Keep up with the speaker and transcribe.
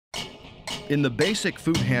In the Basic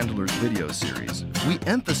Food Handlers video series, we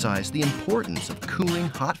emphasize the importance of cooling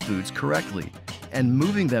hot foods correctly and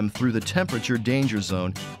moving them through the temperature danger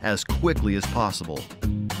zone as quickly as possible.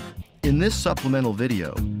 In this supplemental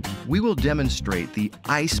video, we will demonstrate the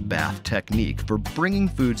ice bath technique for bringing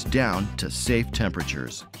foods down to safe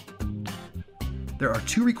temperatures. There are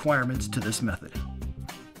two requirements to this method.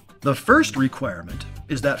 The first requirement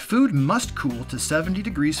is that food must cool to 70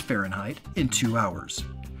 degrees Fahrenheit in 2 hours.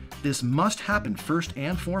 This must happen first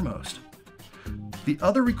and foremost. The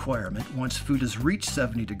other requirement, once food has reached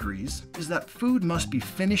 70 degrees, is that food must be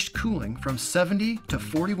finished cooling from 70 to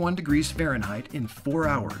 41 degrees Fahrenheit in 4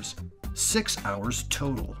 hours, 6 hours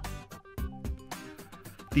total.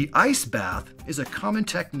 The ice bath is a common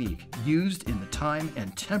technique used in the time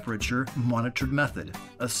and temperature monitored method,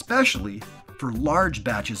 especially for large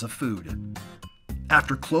batches of food.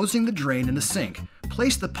 After closing the drain in the sink,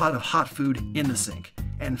 place the pot of hot food in the sink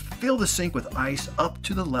and fill the sink with ice up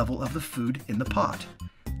to the level of the food in the pot.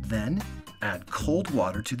 Then, add cold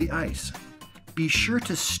water to the ice. Be sure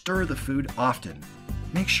to stir the food often.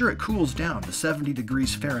 Make sure it cools down to 70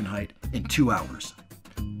 degrees Fahrenheit in 2 hours.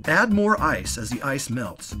 Add more ice as the ice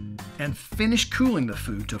melts, and finish cooling the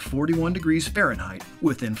food to 41 degrees Fahrenheit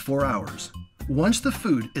within 4 hours. Once the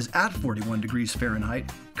food is at 41 degrees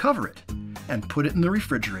Fahrenheit, cover it and put it in the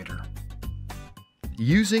refrigerator.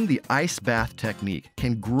 Using the ice bath technique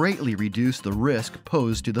can greatly reduce the risk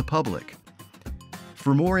posed to the public.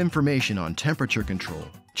 For more information on temperature control,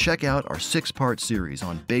 check out our 6-part series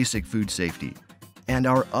on basic food safety and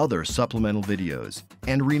our other supplemental videos.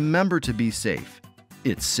 And remember to be safe.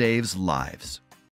 It saves lives.